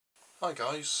Hi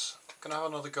guys, I'm going to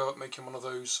have another go at making one of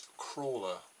those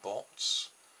crawler bots,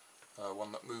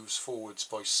 one that moves forwards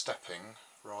by stepping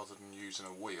rather than using a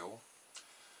wheel.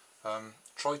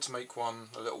 Tried to make one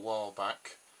a little while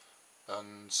back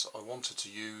and I wanted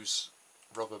to use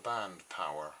rubber band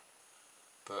power,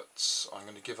 but I'm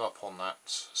going to give up on that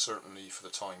certainly for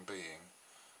the time being.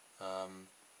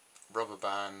 Rubber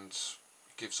band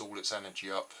gives all its energy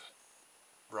up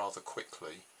rather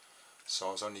quickly, so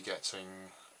I was only getting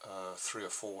 3 or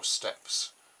 4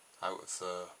 steps out of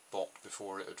the bot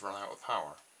before it had run out of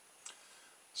power.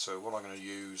 So what I'm going to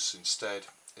use instead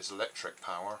is electric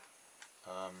power.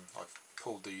 I've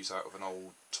pulled these out of an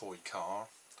old toy car.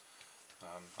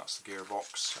 That's the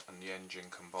gearbox and the engine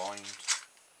combined.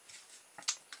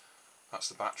 That's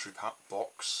the battery pack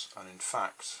box, and in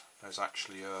fact there's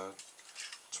actually a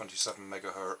 27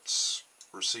 megahertz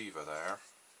receiver there,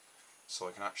 so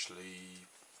I can actually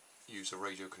use a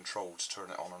radio control to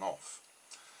turn it on and off.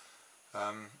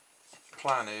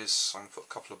 Plan is I'm going to put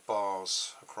a couple of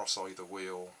bars across either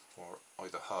wheel or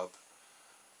either hub,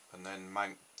 and then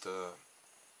mount the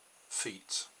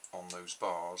feet on those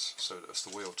bars so that as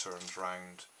the wheel turns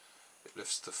round it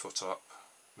lifts the foot up,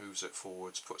 moves it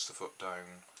forwards, puts the foot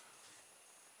down,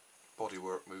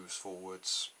 bodywork moves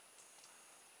forwards,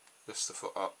 lifts the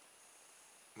foot up,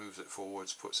 moves it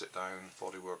forwards, puts it down,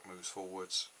 bodywork moves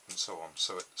forwards, and so on.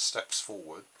 So it steps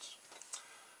forwards.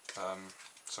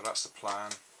 So that's the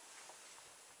plan.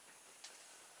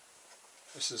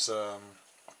 This is a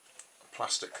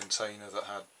plastic container that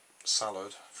had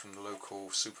salad from the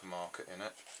local supermarket in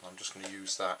it. I'm just going to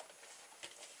use that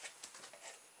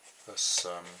as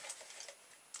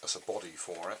a body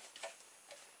for it.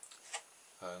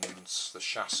 And the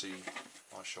chassis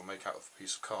I shall make out of a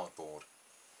piece of cardboard.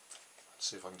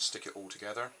 See if I can stick it all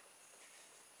together.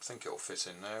 I think it'll fit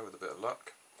in there with a bit of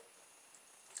luck,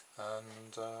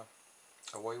 and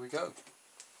away we go.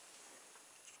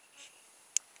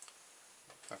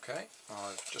 Okay,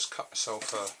 I've just cut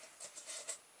myself a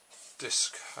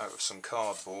disc out of some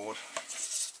cardboard,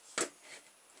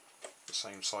 the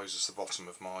same size as the bottom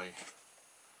of my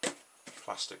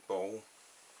plastic bowl,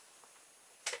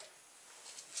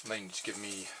 mainly to give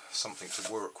me something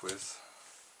to work with,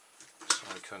 so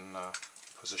I can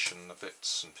position the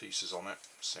bits and pieces on it,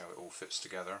 see how it all fits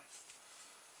together.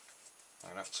 I'm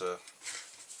going to have to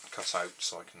cut out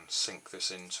so I can sink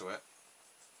this into it,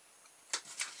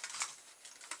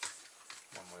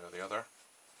 one way or the other,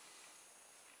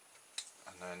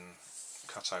 and then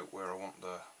cut out where I want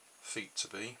the feet to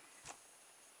be,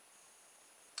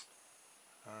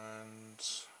 and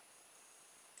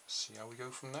see how we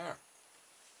go from there.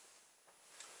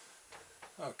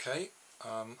 Okay.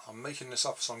 I'm making this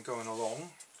up as I'm going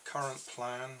along. Current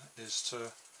plan is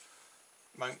to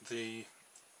mount the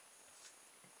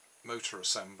motor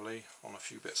assembly on a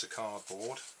few bits of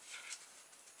cardboard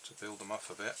to build them up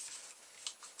a bit.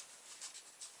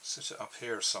 Sit it up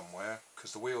here somewhere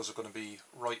because the wheels are going to be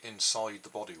right inside the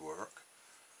bodywork.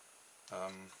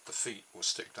 The feet will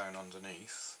stick down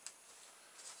underneath.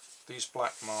 These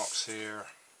black marks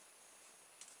here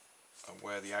are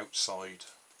where the outside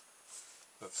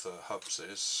of the hubs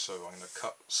is, so I'm going to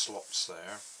cut slots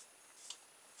there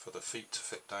for the feet to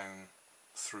fit down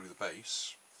through the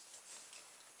base.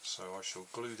 So I shall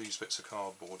glue these bits of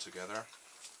cardboard together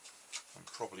and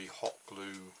probably hot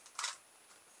glue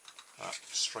that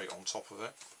straight on top of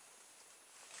it,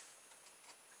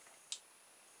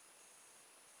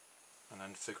 and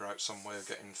then figure out some way of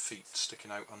getting feet sticking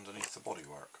out underneath the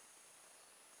bodywork.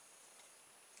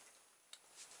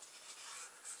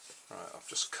 Right, I've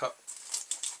just cut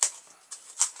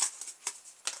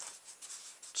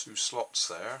 2 slots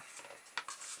there,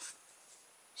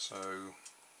 so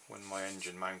when my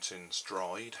engine mounting's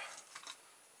dried,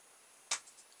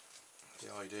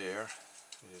 the idea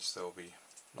is there'll be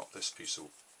not this piece of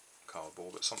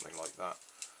cardboard but something like that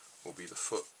will be the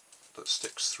foot that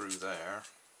sticks through there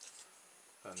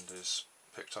and is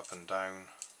picked up and down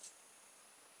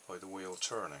by the wheel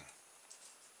turning.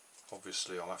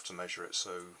 Obviously I'll have to measure it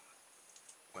so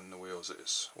when the wheel's at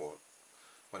its, or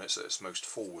when it's at its most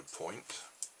forward point,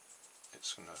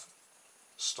 it's going to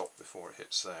stop before it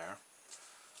hits there,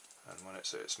 and when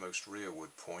it's at its most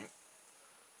rearward point,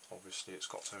 obviously it's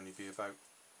got to only be about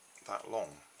that long,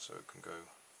 so it can go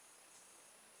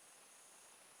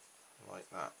like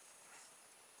that.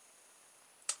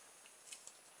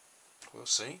 We'll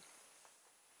see.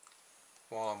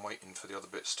 While I'm waiting for the other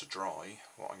bits to dry,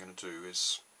 what I'm going to do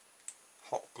is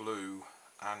hot glue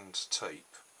and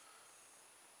tape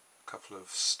a couple of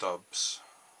stubs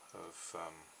of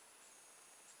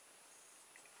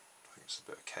I think it's a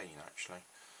bit of cane actually,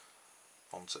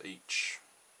 onto each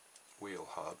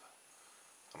hub.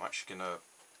 I'm actually going to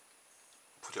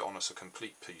put it on as a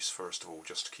complete piece first of all,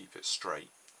 just to keep it straight,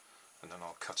 and then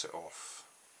I'll cut it off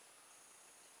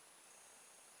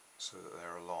so that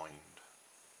they're aligned.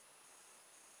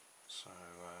 So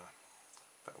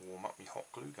better warm up my hot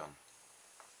glue gun.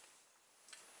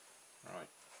 Right,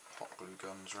 hot glue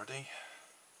gun's ready.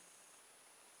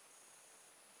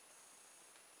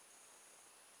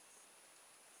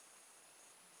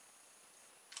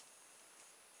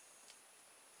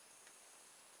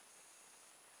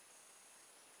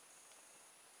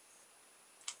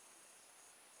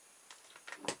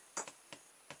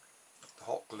 The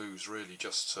hot glue's really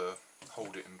just to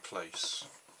hold it in place,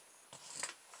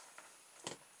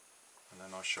 and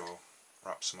then I shall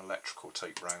wrap some electrical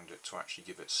tape around it to actually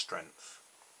give it strength.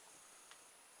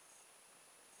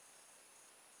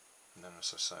 And then,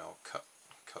 as I say, I'll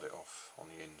cut it off on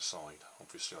the inside.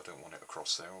 Obviously I don't want it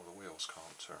across there or the wheels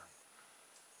can't turn.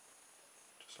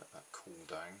 Just let that cool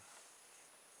down.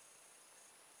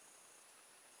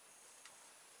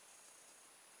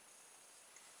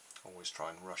 Always try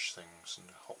and rush things,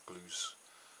 and hot glue's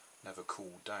never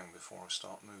cooled down before I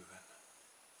start moving.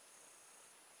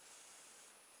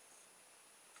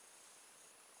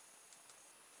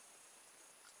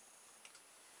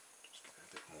 Just give it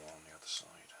a bit more on the other side.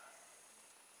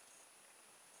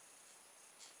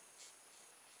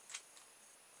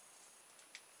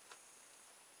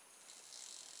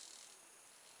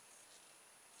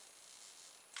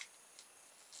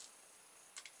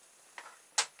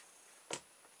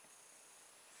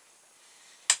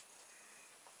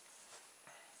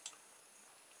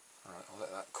 I'll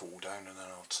let that cool down and then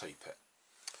I'll tape it.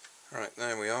 Right,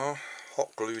 there we are,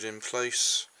 hot glued in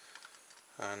place,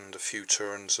 and a few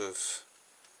turns of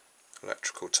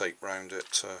electrical tape round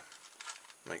it to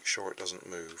make sure it doesn't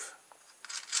move.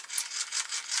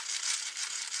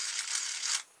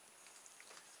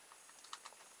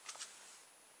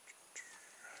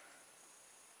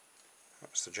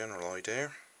 That's the general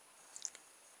idea.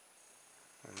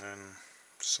 And then,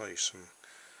 say, some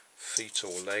feet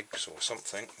or legs or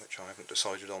something, which I haven't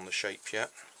decided on the shape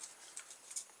yet,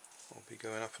 will be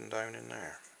going up and down in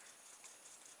there.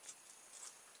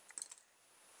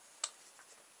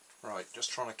 Right,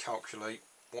 just trying to calculate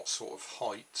what sort of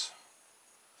height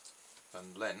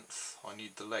and length I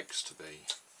need the legs to be.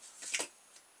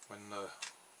 When the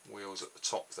wheel's at the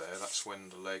top there, that's when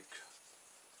the leg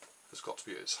has got to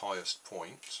be at its highest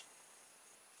point.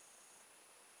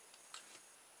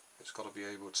 It's got to be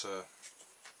able to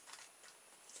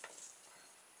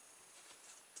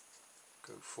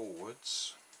go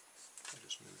forwards. I'll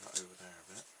just move that over there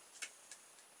a bit.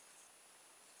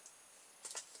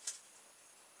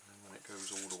 And then when it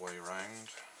goes all the way around,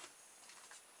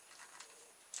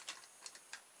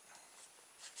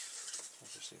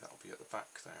 obviously that'll be at the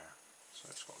back there. So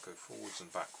it's got to go forwards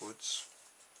and backwards,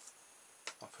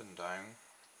 up and down.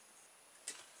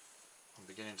 I'm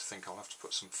beginning to think I'll have to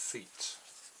put some feet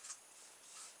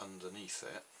underneath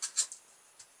it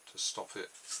to stop it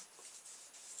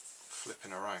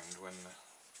flipping around when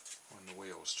the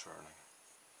wheel's turning,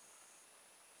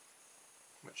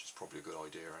 which is probably a good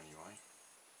idea anyway.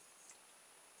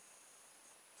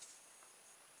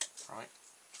 Right,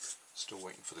 still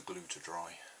waiting for the glue to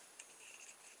dry.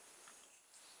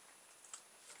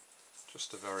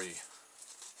 Just a very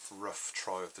rough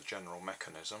try of the general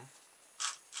mechanism.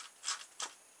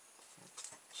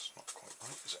 It's not quite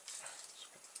right, is it?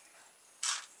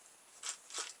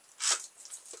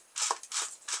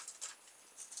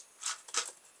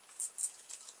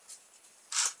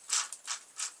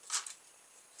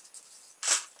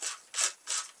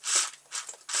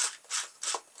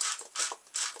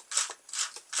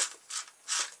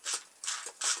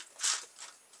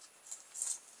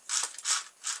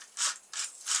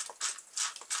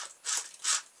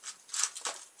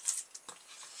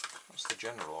 The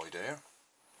general idea.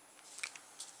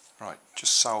 Right,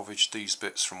 just salvaged these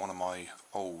bits from one of my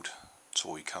old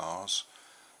toy cars.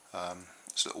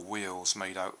 It's little wheels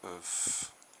made out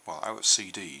of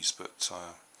CDs, but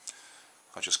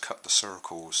I just cut the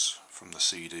circles from the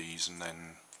CDs and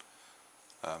then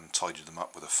tidied them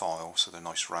up with a file, so they're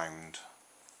nice round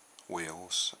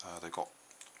wheels. They've got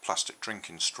plastic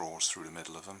drinking straws through the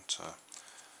middle of them to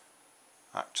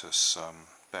act as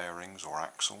bearings or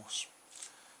axles.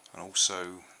 And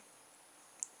also,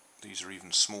 these are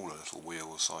even smaller little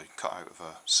wheels I cut out of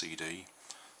a CD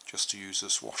just to use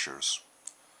as washers,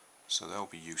 so they'll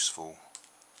be useful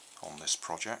on this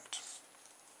project.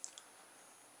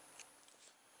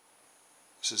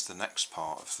 This is the next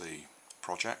part of the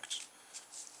project.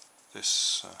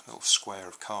 This little square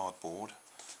of cardboard,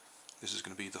 this is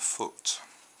going to be the foot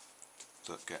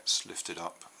that gets lifted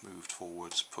up, moved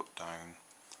forwards, put down,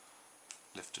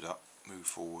 lifted up, moved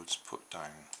forwards, put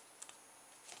down.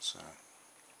 So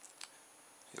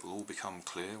it will all become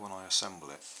clear when I assemble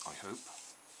it, I hope.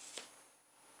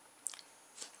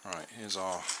 Right, here's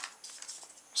our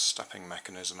stepping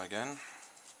mechanism again,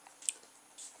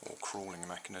 or crawling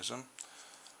mechanism.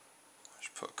 I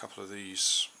should put a couple of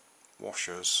these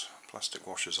washers, plastic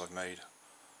washers I've made,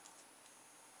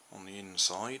 on the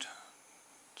inside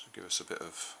to give us a bit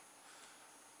of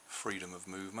freedom of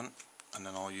movement, and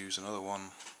then I'll use another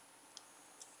one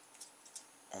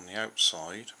on the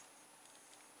outside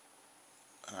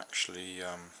and actually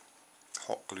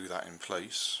hot glue that in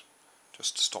place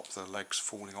just to stop the legs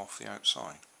falling off the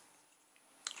outside.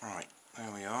 Right,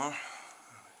 there we are.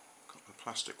 Got the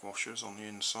plastic washers on the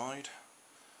inside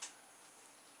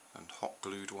and hot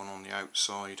glued one on the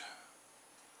outside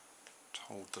to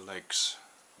hold the legs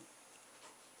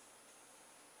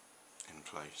in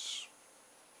place.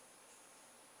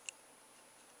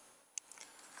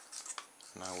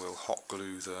 Now we'll hot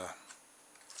glue the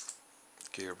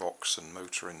gearbox and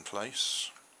motor in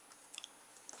place.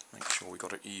 Make sure we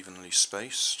got it evenly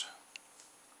spaced,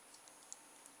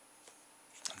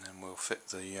 and then we'll fit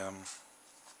the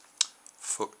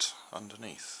foot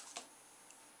underneath.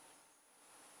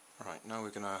 Right, now we're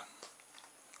going to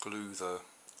glue the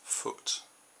foot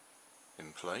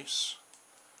in place.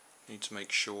 Need to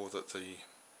make sure that the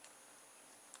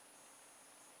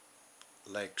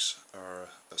legs are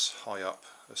as high up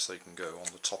as they can go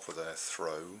on the top of their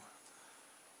throw. Don't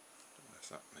know if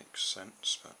that makes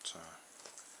sense, but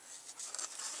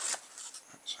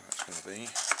that's how it's going to be.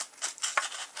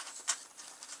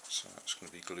 So that's going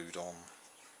to be glued on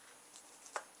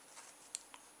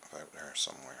about there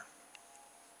somewhere.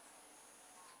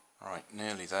 Alright,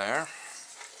 nearly there.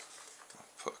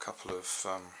 I'll put a couple of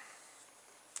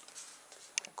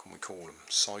what can we call them?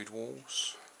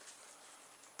 Sidewalls?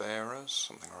 Bearers?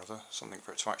 Something or other. Something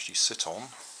for it to actually sit on.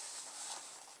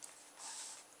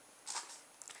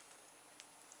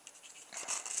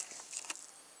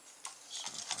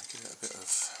 So if I give it a bit of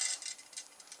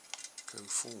go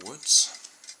forwards.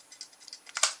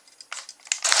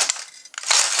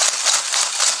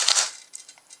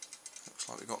 Looks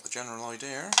like we've got the general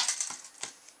idea.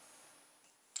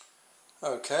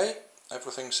 Okay,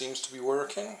 everything seems to be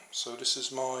working. So this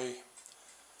is my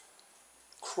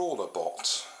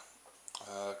CrawlerBot,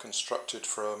 constructed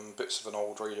from bits of an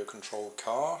old radio controlled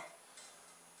car,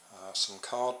 some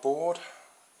cardboard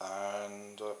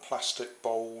and a plastic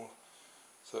bowl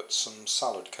that some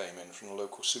salad came in from the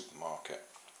local supermarket.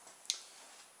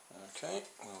 Okay,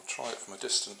 we'll try it from a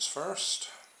distance first.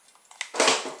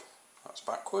 That's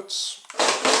backwards.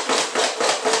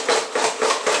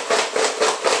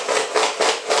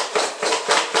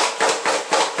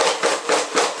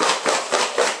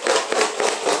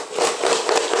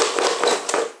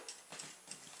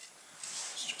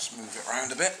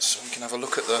 A bit so we can have a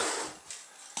look at the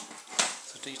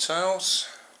details.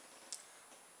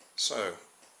 So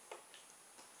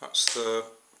that's the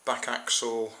back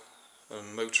axle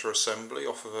and motor assembly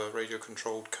off of a radio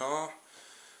controlled car,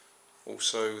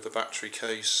 also the battery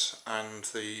case and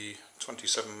the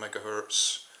 27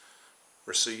 MHz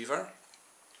receiver,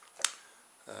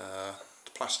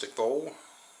 the plastic bowl,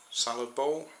 salad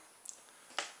bowl,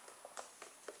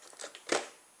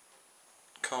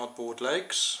 cardboard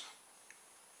legs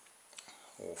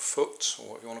or foot,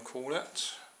 or what you want to call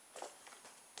it.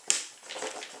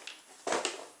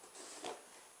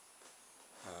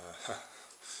 A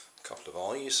couple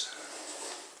of eyes,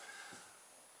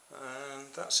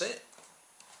 and that's it.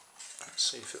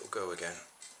 Let's see if it'll go again.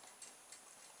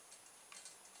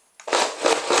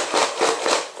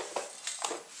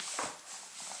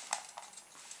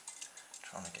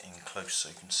 Trying to get in close so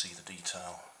you can see the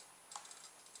detail.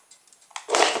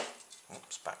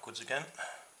 Oops, backwards again.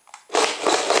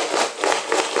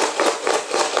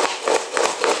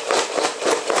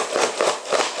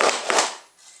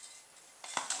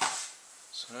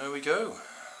 So there we go,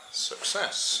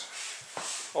 success.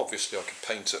 Obviously I could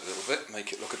paint it a little bit,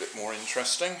 make it look a bit more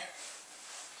interesting,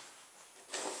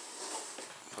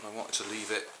 but I wanted to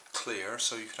leave it clear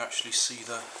so you could actually see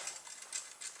the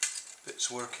bits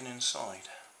working inside.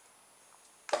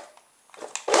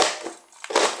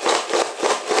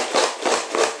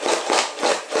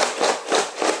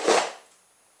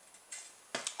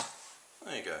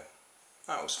 There you go,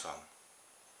 that was fun.